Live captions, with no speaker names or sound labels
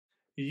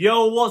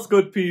Yo, what's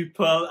good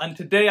people? And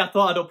today I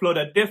thought I'd upload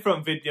a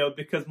different video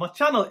because my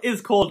channel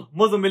is called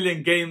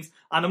MuzaMillion Games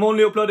and I'm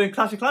only uploading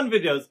Clash of Clans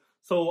videos.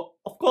 So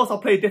of course I'll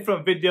play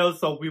different videos,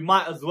 so we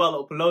might as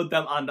well upload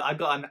them. And I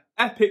got an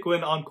epic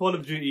win on Call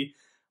of Duty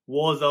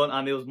Warzone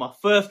and it was my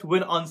first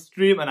win on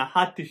stream and I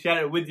had to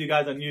share it with you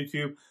guys on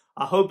YouTube.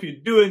 I hope you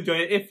do enjoy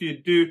it. If you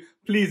do,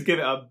 please give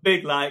it a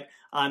big like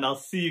and I'll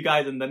see you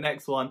guys in the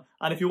next one.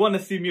 And if you want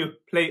to see me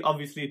play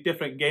obviously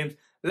different games,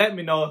 let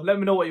me know. Let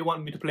me know what you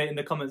want me to play in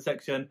the comment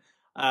section.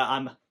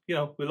 And, you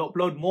know, we'll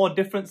upload more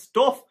different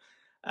stuff.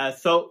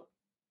 So,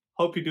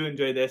 hope you do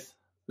enjoy this.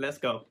 Let's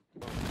go.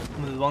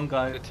 There's one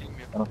guy. Yeah.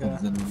 Oh,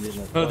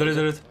 there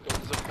is.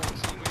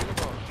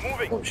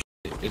 Moving. Oh,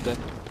 shit. Is that?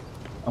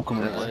 I'm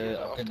coming.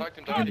 I've tagged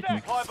him down.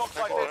 Five box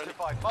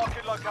identified.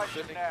 Marking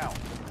location now.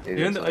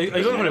 Are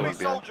you going for him?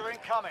 Soldier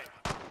incoming.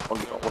 One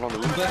on the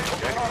roof.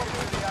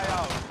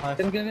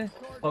 Get him.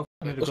 Oh,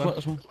 I need a gun.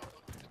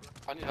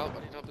 I need help.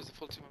 There's a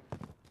full team.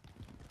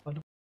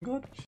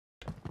 Good.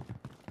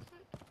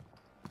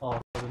 Oh,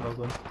 there's no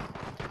gun.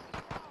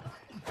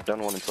 Down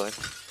one inside.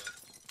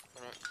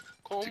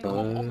 Alright.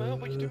 Come, man.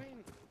 What are you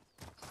doing?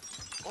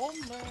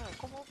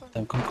 Come over.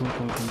 Come.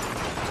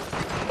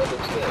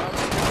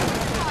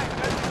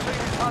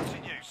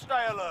 Hunting you.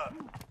 Stay alert.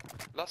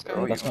 Last guy.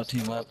 Oh, that's not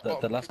teamwork.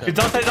 The last guy. He's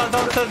downstairs.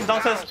 He's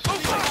downstairs.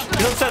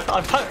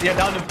 Yeah,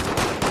 down him.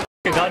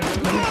 Okay, down him.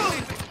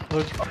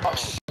 Good. Oh,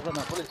 shit. I got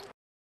my bullets.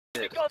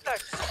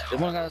 There's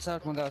one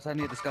guy outside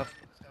near the scuff.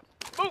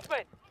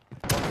 Movement.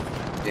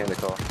 Yeah, in the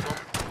car.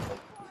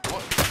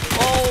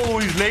 Oh,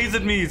 he's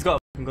lasered me. He's got a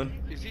fucking gun.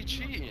 Is he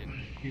cheating?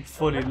 He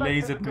fully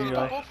lasered me,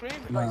 No.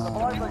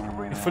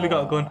 He fully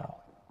got a gun.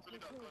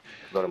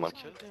 Got him, man.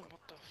 Killed him.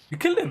 What the? You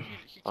killed him?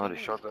 I had a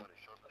shotgun.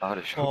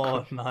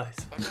 Oh, nice.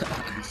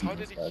 How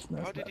did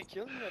he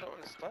kill me? I don't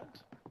understand.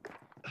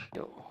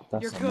 Yo,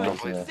 You're good.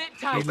 Sit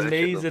He tight.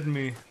 lasered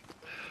me.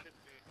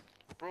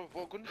 Bro,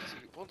 what gun is he?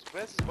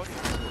 Where's his body?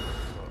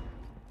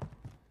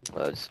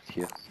 it's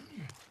here.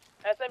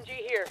 SMG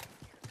here.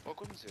 What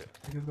gun is it?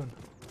 Good gun.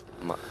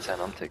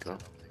 I'm taking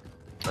it.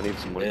 I need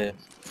some money.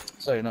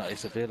 Sorry, no,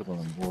 it's available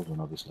on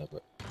Warzone, obviously,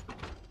 but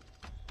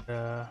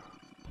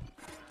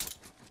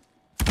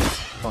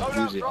can't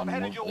use it on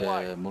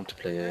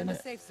multiplayer, innit?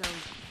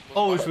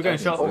 Oh, we're getting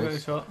shot. We're getting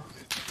shot.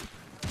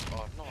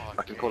 Oh no.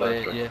 I can call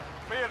it. Be Yeah.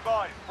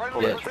 advised.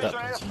 Friendly precision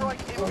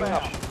airstrike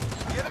inbound.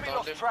 The enemy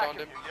lost track of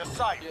you. You're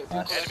safe.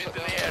 Enemies in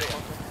the area.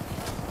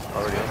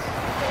 Already is.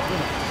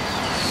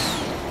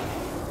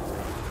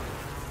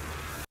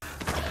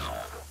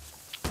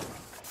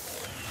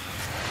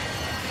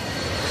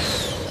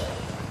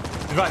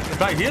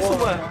 Right here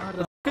somewhere.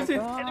 Where is he?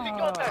 Enemy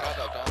contact.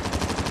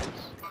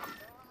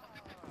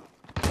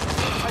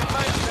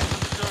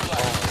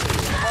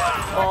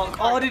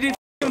 Oh, did he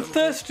f***ing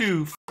thirst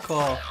you? Fuck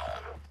off.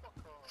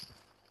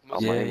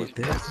 Yeah,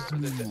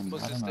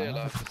 Must stay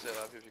alive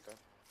if you can.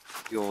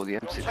 Yo, the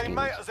Your M16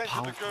 teammate has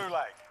entered the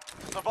gulag.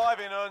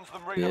 Surviving earns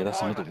them redeployment. Yeah,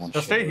 that's another one.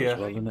 Just stay here.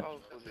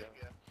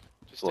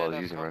 Just Well, I stay was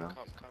there. using right now.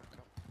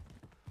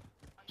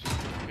 Just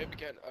maybe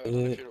get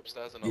if you're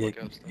upstairs and I'll get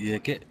upstairs. Yeah,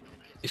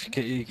 if you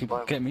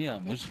can get me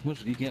out,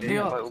 you get me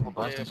out.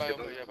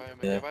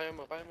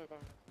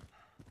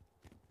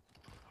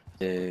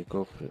 Yeah,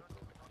 go for it.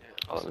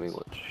 Let me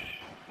watch.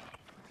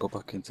 Go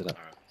back into that.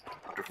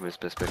 From his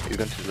perspective. He's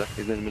going to his left,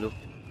 he's in the middle.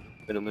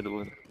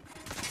 Middle.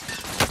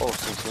 Oh,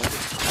 so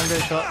I'm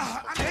getting shot.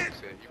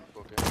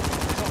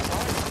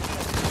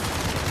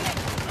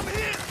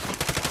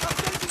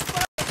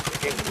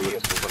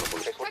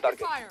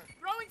 Fire.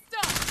 Throwing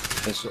stuff.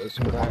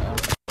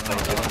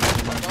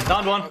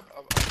 Down one.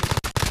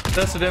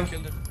 Tested him.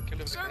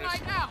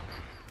 Thermite out.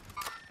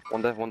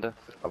 One there.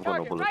 I've got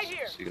no bullets. Right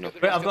here. So you can have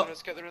Wait, I've got.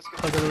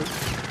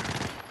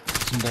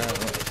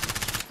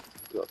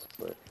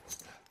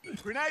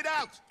 Grenade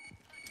out.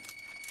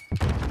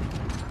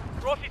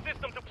 Rossi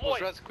system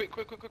deployed. Quick.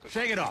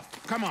 Shake it off.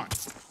 Come on.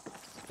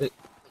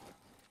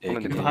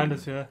 He's behind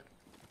us, yeah.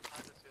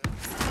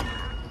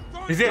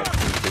 He's here.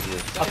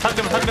 I tagged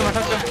him.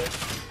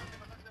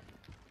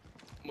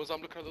 Muz,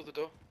 I'm looking at the other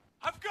door.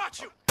 I've got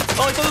you.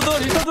 Oh, he's on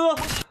the door.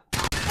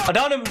 I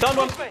downed him. Down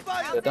one.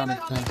 Yeah, down.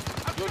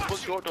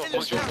 What's your door?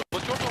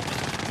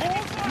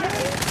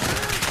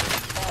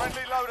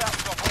 Friendly loadout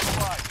drop on the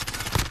way.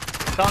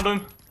 Downed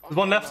him. There's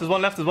one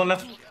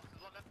left.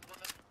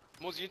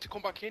 Muz, you need to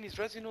come back in. He's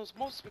resing us.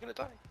 Muz, we're gonna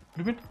die. What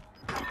do you mean?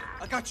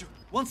 I got you.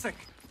 1 sec.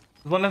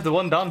 There's one left, the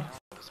one down.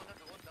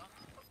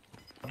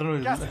 I don't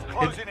know. Gas is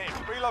closing in.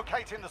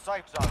 Relocating the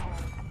safe zone.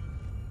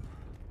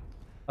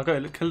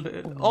 Okay, killed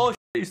it. Oh, shit,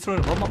 he's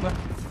throwing a bomb up there. I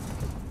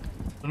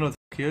don't know what the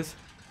f he is.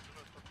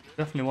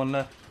 Definitely one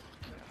left.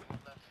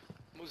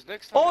 Muz,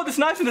 next time. Oh, the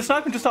sniping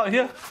just out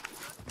here.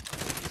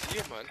 He's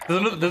here, man.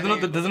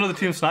 There's another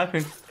team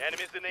sniping.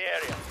 Enemies in the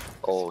area.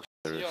 Oh,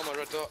 He's here on my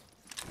red dot.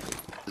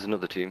 there's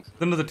another team.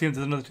 There's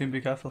another team,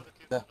 be careful.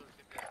 Yeah.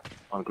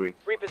 On green.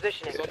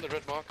 Repositioning. He's on the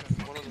red marker.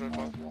 One on the red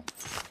marker.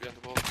 Behind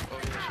the wall.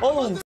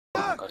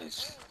 Oh! God,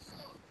 he's...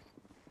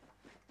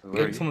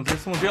 Someone's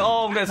here.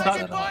 Oh, I'm getting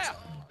sniped.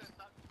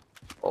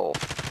 Oh.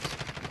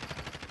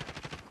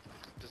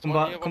 Come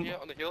one back, here, come- one here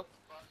on the hill.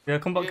 Yeah,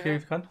 come back here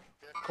if you can.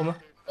 Come on.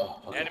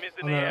 Enemies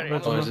in Oh, the no, area.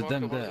 red Oh, zone. is it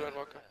them there?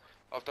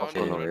 I've downed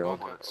Okay. the red Yeah,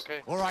 marker. yeah.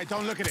 Okay, All right,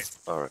 don't look at it.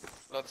 Alright.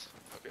 lads.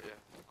 Okay, yeah.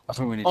 I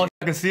think we need Oh, to...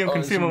 I can see him,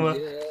 can see him. Yeah.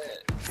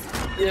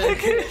 Yeah.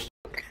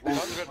 Down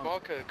the red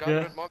marker, down Yeah.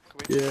 the red marker.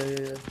 Wait. Yeah.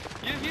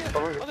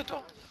 Yeah, on the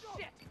top.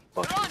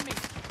 They're on me.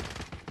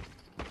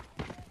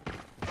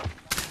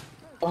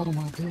 Oh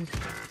my god.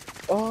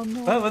 Oh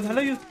no. Oh, what the hell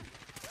are you?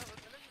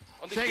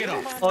 On the Take it hill,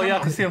 off. man. Oh yeah, I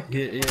can see him.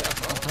 Yeah.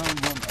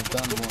 I've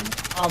done one.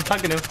 I'm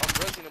tagging him. I'm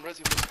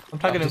rezzing. I'm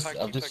tagging him.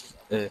 I've just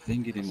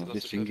fingered him. I've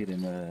just fingered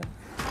him.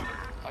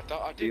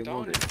 I did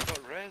down it. I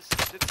got res.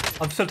 I did say.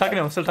 I'm still tagging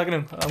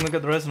him. I'm gonna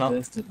get the res now.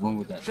 That's the one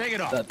with that. Take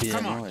it off. That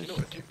Come on. noise. You know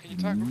what? Can you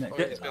tag him? Oh,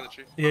 yeah, he's behind the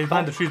tree. Yeah, he's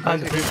behind the tree.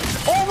 Behind the tree.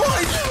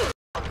 Oh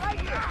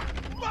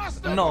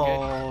my!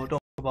 No, don't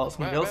talk about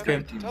somebody else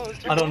game. Tell us,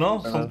 I don't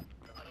know.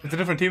 It's a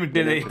different team.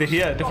 They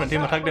here. Different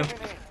team. I tagged them.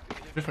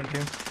 Different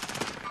team.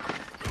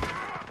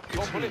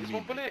 He's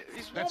one bullet.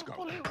 He's Let's one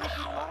go. bullet. Who's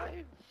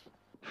alive?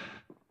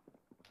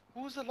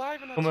 Who's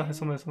alive in that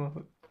Somewhere.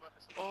 team?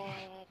 Oh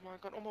my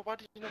god. Oh my, why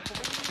did you not come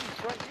in?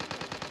 He's right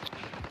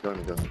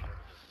here. Go.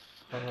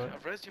 Alright.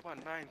 I've rezzed you about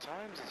 9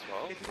 times as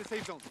well. Get to the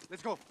safe zone.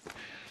 Let's go.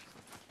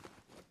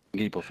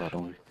 Keep off that,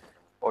 don't worry.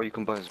 Or you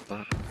can buy his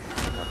back.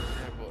 Yeah,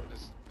 but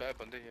there's bad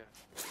under here.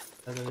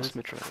 What's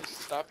me try?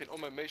 Stop it. Oh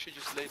my, make sure you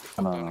just lay the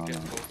fuck No, down no, and get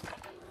no. close.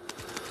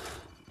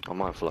 I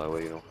might fly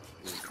away, you know.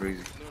 This is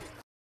crazy. No,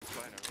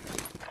 fine,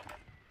 alright.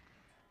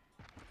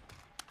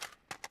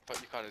 But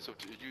you can't, it's up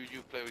to you.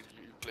 You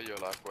play your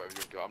life wherever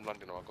you go. I'm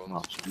landing on my guns.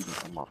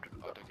 I'm after.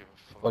 I don't give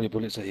a fuck. All your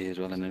bullets are here as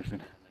well and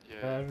everything.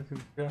 Yeah.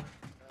 Everything. Yeah.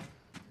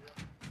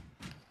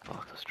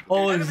 Fuck, that's true.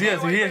 Oh, he's here.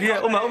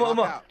 Uma. Lock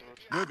out.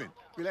 Moving.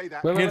 Relay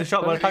that. Hear the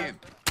shot, but Moving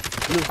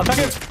attack. I'm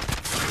tagging.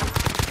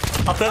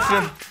 I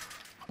thirsted him.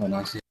 Oh,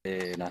 nice.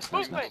 Yeah, nice.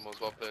 Almost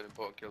well played,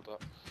 important, killed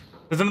that.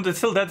 There's another. It's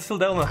still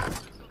there, Uma.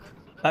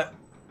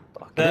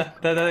 There,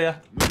 yeah.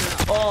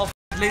 Oh,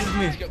 lasered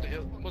me. Get up the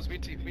hill. Must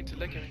mean to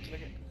leg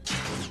it.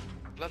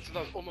 Lads,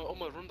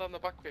 Uma, run down the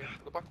back way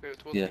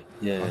towards me.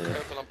 Yeah.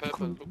 Purple and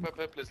purple. Look where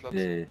purple is, lads.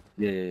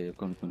 Yeah.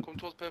 Come. Come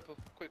towards purple.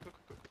 Quick.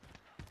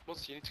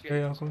 Must, you need to get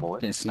Yeah, come on.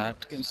 Getting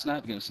sniped, getting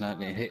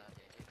hit.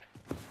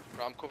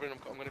 Right, I'm covering him.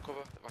 I'm gonna cover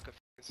if I can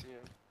see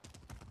him.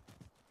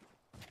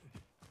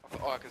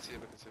 Oh, I can see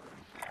him.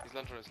 He's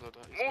landing on his loader.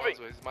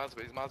 He's miles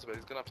away.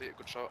 He's gonna have to hit a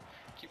good shot.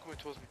 Keep coming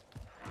towards me.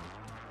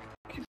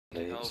 No,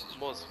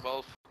 Muzz,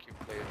 well fucking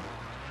play it.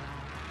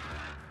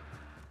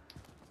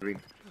 Green.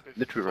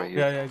 Literally right here.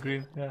 Yeah,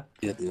 green. Yeah.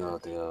 Yeah, they are.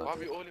 Why are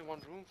we all in one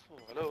room for?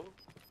 Hello?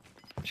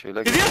 Show you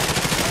like Is he?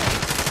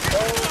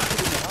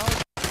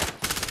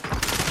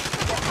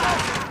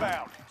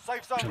 Inbound.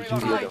 Safe zone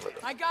relocated.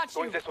 I got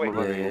you. Going this way.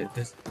 Yeah.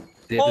 There's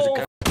a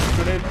guy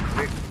Grenade.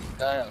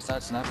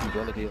 outside sniping as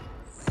well here.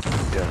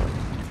 Yeah.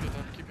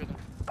 Keep your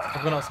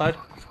I'm going outside.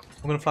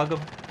 I'm gonna flag him.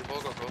 The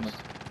ball got close.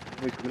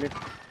 Wait, come in.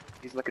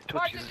 He's like a touch.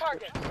 Mark the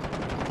target.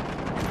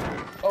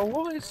 Oh,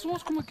 what? It's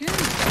supposed to come again.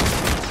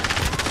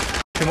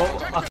 Came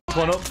up. I took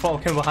one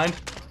up. Came behind.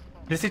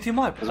 Did you see team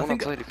wipe? There's I one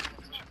think. outside.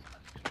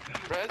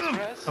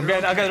 Res. I'm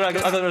getting. I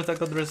got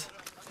the res.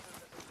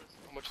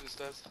 How much is the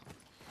stairs?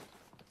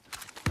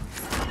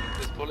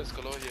 There's bullets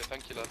galore here.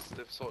 Thank you, lads.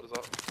 They've sorted us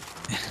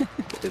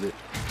out. Did it?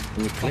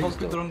 We I played hope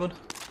the wrong gun.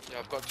 Yeah,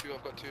 I've got two.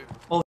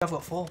 Oh, I've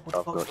got 4. What the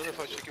I've fuck? got- I don't know if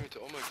I should give it to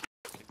Omar. He's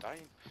fucking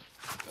dying.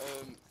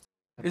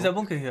 Is there a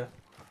bunker here?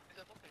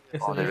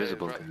 Yes, Oh, there there is. is a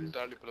bunker.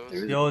 Directly below us.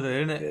 There is. Yo,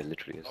 they're in Yeah, it. it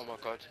literally is. Oh my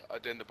god.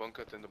 They're in the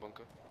bunker.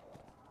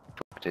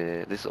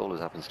 This always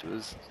happens to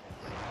us.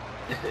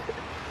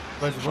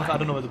 Where's the bunker? I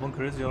don't know where the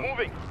bunker is, yo.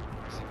 Moving.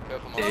 See,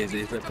 purple It mark.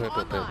 is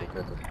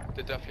purple.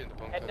 They're definitely in the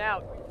bunker. Heading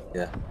out.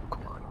 Yeah.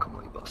 Come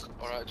on, you bastard.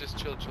 Alright, just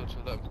chill. Let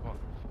them come on.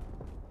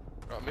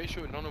 Right, make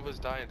sure none of us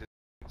die in this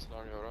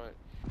scenario, alright?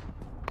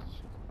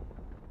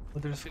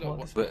 But there's I feel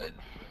like squad.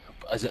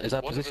 But is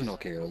our One of position us-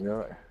 okay? Are we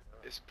alright?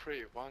 It's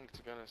pretty wank,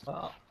 to be honest.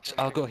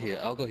 I'll go here.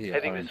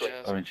 Heading this way.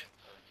 Orange.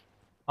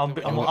 I'm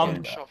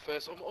Shot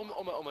first. No,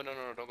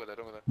 don't go there.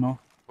 No.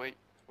 Wait,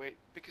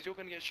 because you're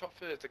gonna get shot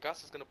first. The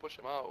gas is gonna push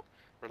him out.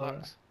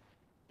 Relax.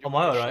 Am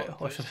I alright?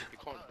 Oh, shit. You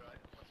can't.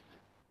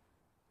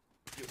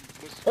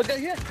 Okay,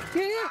 yeah.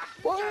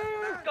 Whoa!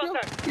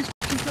 Contact. He's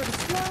trying to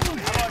slam.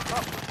 Allied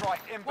cluster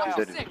strike inbound.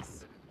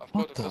 1-6. I've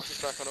What got the a cluster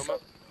strike on Omar.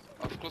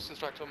 I've cluster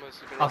strike on Omar. So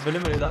you can I've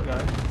eliminated that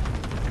guy.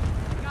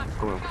 Got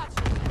you.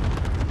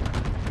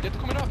 Yeah, they're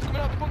coming out the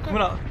bunker.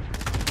 Coming out.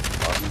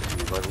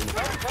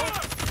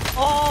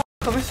 Oh,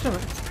 I missed him.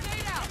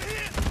 Grenade out.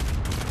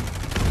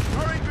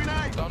 Throwing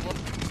grenade. Down one.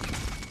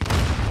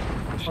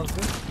 Sounds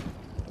good.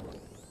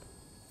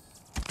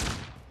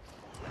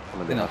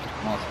 Relax,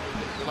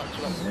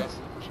 gas.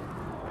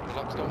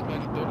 Relax, don't play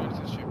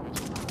anything stupid.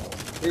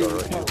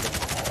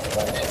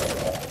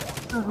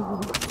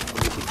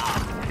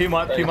 He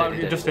might,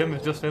 just him.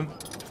 That's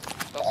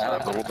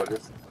What about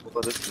this?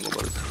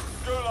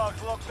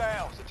 Gulag's locked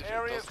down.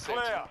 Area's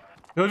clear.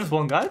 There was just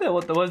one guy there.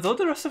 Where's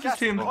the rest of his Gas is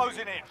team?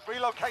 closing in.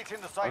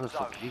 Relocating the How safe the zone.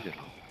 fuck he get?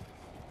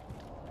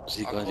 So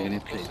you I'll guys are call gonna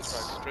the cluster plates.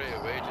 strike straight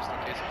away just in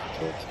case it's a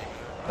team.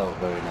 Oh,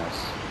 very nice.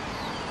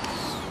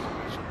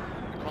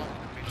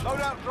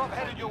 Loadout drop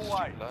headed your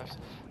way. Lives.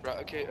 Right,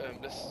 okay,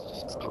 let's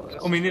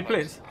Oh, we need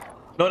plates.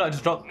 Loadout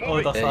just dropped.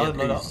 Oh, that's our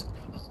loadout.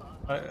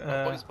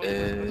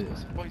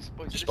 Boys,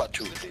 Just about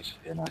two, please.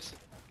 Yeah, nice.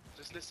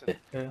 just listen.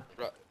 Yeah.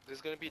 Right,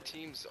 there's gonna be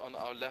teams on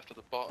our left at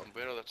the bottom.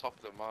 We're on the top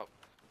of the map.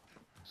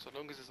 So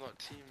long as there's not a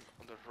team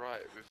on the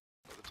right, we're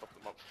at the top of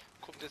the map.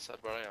 Come this side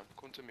where I am.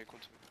 Come to me. Okay.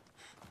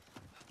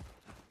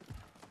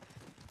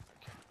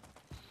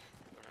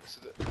 Alright, so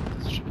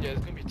there's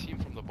gonna be a team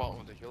from the bottom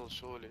of the hill,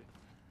 surely.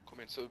 Come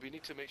in. So we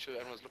need to make sure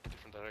everyone's looking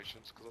different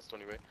directions, because that's the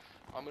only way.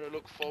 I'm gonna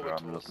look forward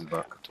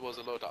towards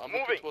the loadout. I'm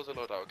looking towards the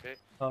loadout, okay?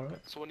 Alright.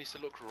 Someone needs to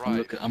look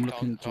right. I'm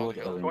looking towards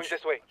orange. Going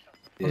this way.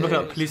 I'm looking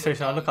at the police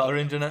station. I look at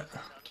orange in it.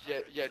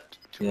 Yeah,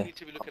 two need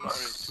to be looking at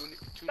orange.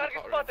 Two look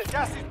at orange.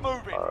 Gas is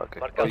moving. Okay.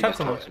 Oh, tap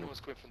someone. Anyone's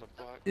coming from the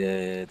back.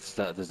 Yeah,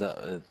 there's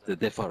that.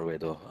 They're far away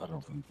though. I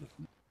don't think.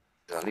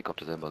 There's a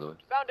helicopter there, by the way.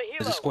 Found a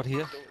There's a helo. squad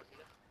here.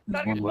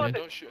 There's one way.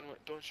 Don't shoot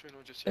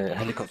anyone just yet.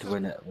 Helicopter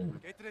when Get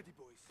ready,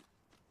 boys.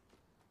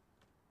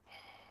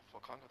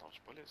 Fuck, I can't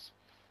dodge bullets.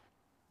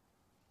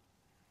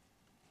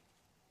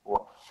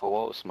 What? For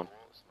what, Osman?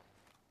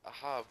 I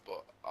have,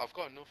 but I've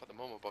got enough at the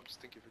moment, but I'm just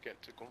thinking if we get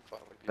into gunfire.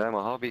 Yeah,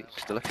 my hobby.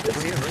 Still left.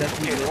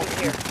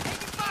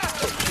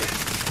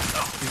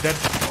 He's dead.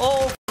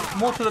 Oh,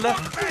 more to the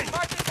left.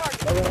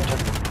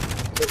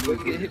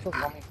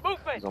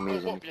 Movement. He's on me,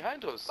 he's on me.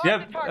 Behind us?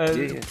 Yeah.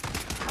 Grenade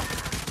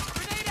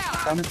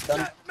out. Down him. 5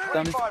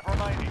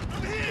 remaining. I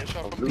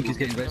think he's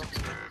getting red.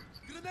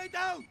 Grenade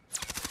down.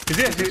 He's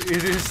here.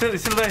 He's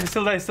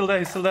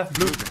still there.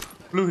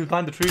 Blue. He's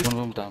behind the trees.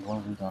 One of them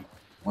down.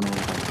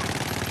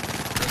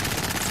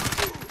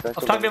 I've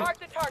tagged him. Mark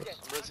the target.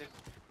 I'm resin.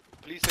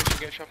 Police station,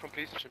 getting shot from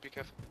police station, be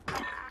careful.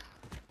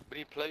 We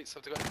need plates,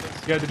 have they got any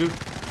plates? Yeah, they do.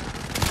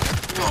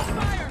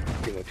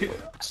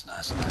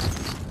 Nice. I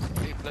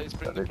need plates,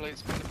 bring the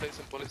plates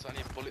and bullets. I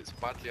need bullets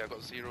badly, I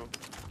got 0.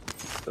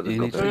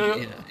 Yeah,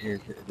 Go.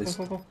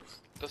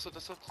 That's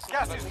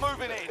Gas is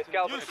moving in.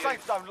 New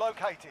safe zone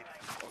located.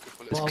 Okay,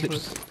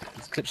 bullets.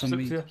 There's clips on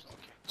me. Yeah.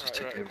 Just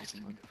check Right.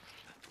 everything.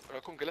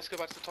 Alright, come, let's go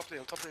back to the top of the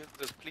hill.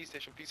 There's police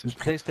station.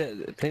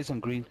 Place on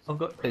green. I've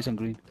got. Place on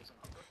green.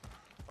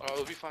 Alright,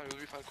 we'll be fine.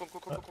 Come.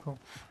 Cool.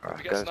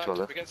 We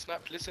get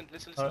snapped, Listen, we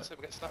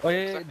get snapped. Oh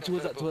yeah,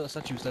 Exactly on towards that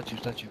statue.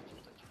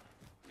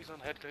 He's on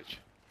head glitch.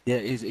 Yeah,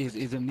 he's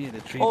near the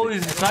tree. Oh,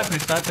 he's sniping.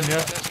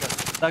 Yeah.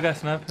 That guy's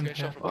sniping. Get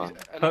shot Yeah. from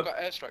police. Anyone got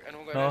airstrike?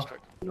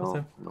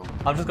 No.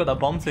 I've just got that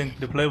bomb thing.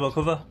 The playable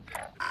cover.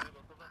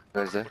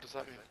 Where's there? What does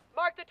that mean?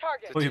 Mark the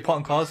target. Oh, you put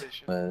on cars.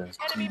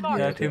 Enemy marked.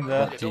 Yeah, team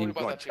there. Yeah, don't worry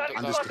about that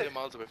team. That's 10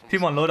 miles away from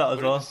Team us. on loadout as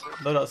We're in well. this-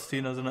 Loadout's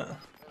seen, isn't it?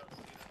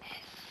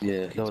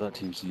 Yeah, no, that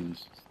team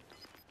seems.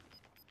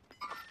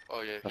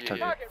 Oh yeah. Target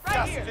right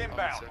Gas here. is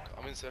inbound.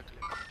 I'm in circle.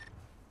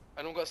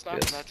 Anyone got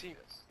sniped on our team?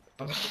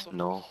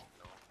 No.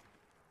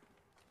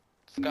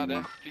 This guy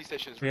there, police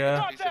station's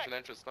Yeah. police station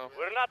entrance now.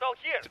 We're not out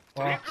here.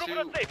 Wow. 3, 2,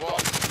 Regroup in a safe 1.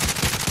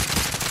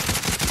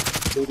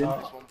 Just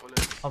one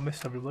bullet. I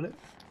missed every bullet.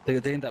 They're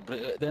in that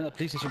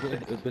police station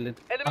building. I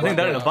think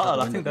they're in the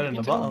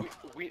battle.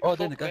 Oh,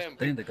 they're in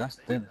the gas.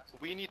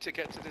 We need to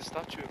get to this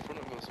statue in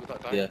front of us with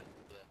that Yeah. diamond.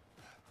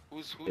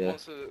 Who Yeah.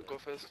 wants to go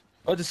first?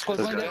 Oh, the squad's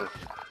This there. guy.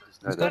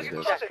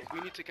 Check. We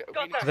need to get. We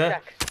need Contact to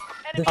check.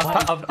 Enemy I've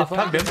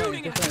tagged him.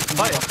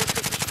 Fire.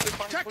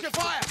 Check your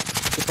fire.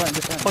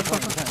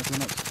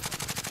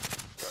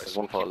 There's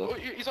one part Oh, left.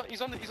 he's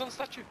on the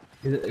statue.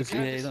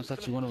 He's on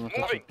statue, one of them.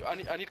 Moving. I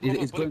need cover.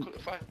 He's Bullet going-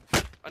 fire.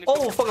 I need Oh,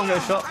 cover. fuck, I'm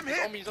getting shot. I'm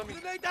hit. He's on me.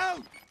 Grenade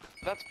down.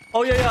 That's.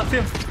 Oh, yeah, I see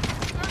him.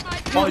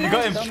 Oh, you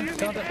got him. Down.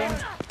 There's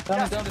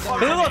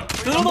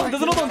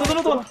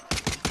another one.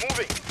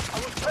 Moving. I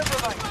was 10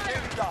 remaining.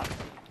 Nearly done.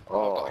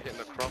 Oh, Got hit in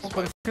the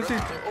crossfire. Can see.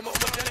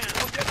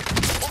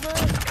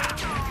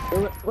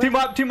 Oh,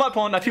 Team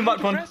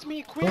wipe one. press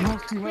me quick.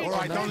 All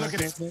right, don't look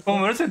at it.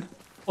 Oh, where is it?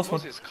 What's What's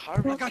one? his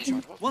car? Got you.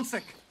 1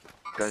 sec.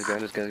 guys, Where?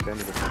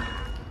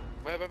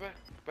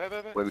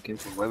 where we came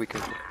from. Where we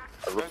came from?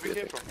 You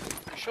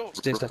sure?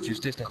 Stay statue.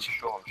 I'm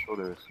sure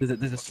there is.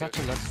 There's a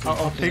statue left.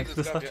 I'll take the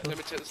Let statue. me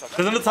take this out.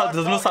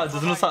 There's no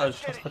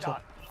statue.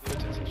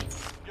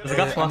 There's a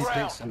gas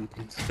mask.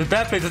 There's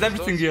bare plates.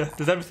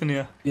 There's everything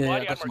here. Yeah,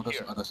 I got some. Get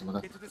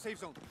to the safe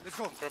zone. Let's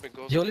go. Grab it,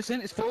 goes. Yo,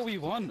 listen, it's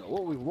 4v1.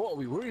 What are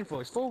we worrying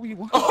for? It's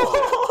 4v1.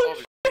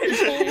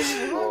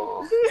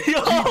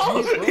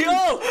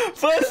 Yo,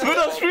 first win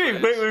on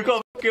stream. Wait, we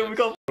got. Oh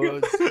my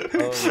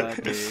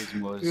days,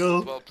 Muz.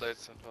 Yo. Well played,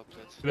 son. Well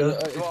played. Yeah.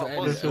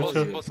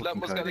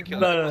 Must get the kill.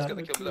 No. Must get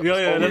the kill.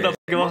 Yeah, let that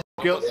give us.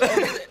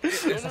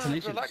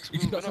 Assassination. Relax,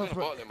 If you got we're not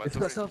about it, man. if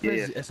you got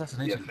self-res,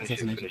 assassination. Yeah,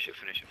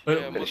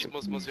 Wait, must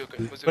you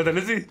okay? wait, then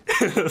is he? Is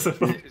this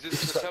If you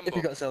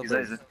December? got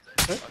self-res.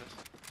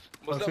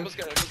 Must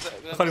get I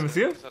can't even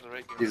see him.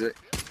 Is it?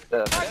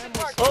 Oh,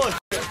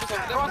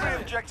 Primary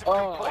objective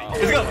Oh.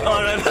 complete. he's got.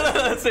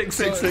 Alright, six.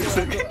 I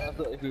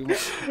thought if we won.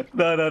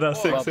 No,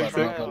 six.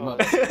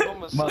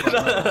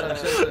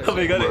 Oh,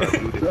 we got it.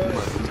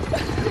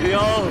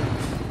 Yo,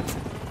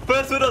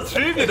 first win on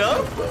stream, you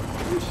know?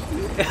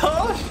 I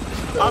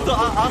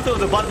thought it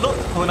was a bad luck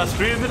when I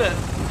streamed it.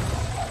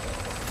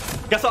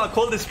 Guess what I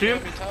called this stream?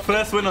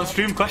 First win on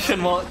stream, question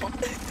mark. You know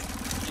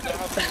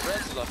how many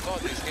reses I've got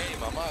this game?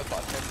 I might have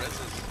got 10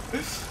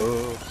 reses.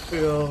 Oh.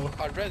 Yo.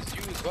 I res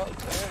you as well,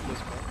 10 was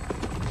man.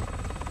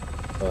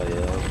 Oh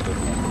yeah, that was good,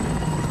 man.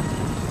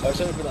 I was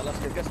sorry for that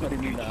last game. Guess what I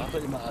mean now? I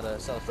thought you might have had a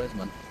self-res,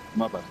 man.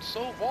 My bad.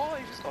 So why?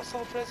 If he's got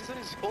self-res, he's on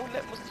his own, you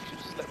should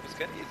just let us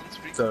get it, he's on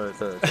stream. Sorry.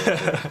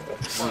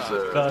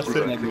 That's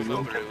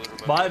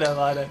it. Mine,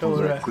 don't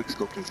worry. Quick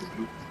scope into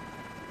blue.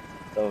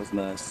 That was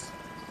nice.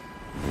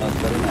 That was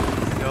very nice.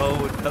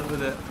 Yo, done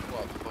with it.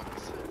 What the fuck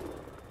is it?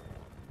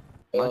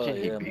 Imagine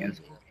yeah, he man. beats.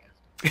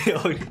 Yo,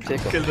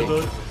 kill the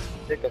dog.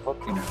 Take a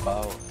fucking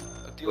bow.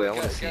 Wait, I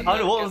wanna see.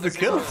 What was the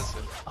kills?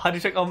 How do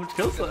you check how much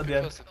kills at the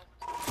end?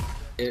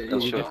 I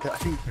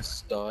think the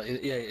star.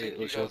 Yeah, it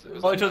will show.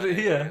 Oh, it shows it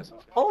here.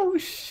 Oh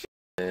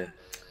shit.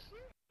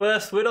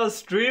 First win on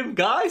stream,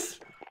 guys.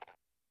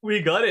 We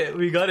got it.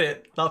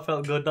 That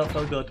felt good.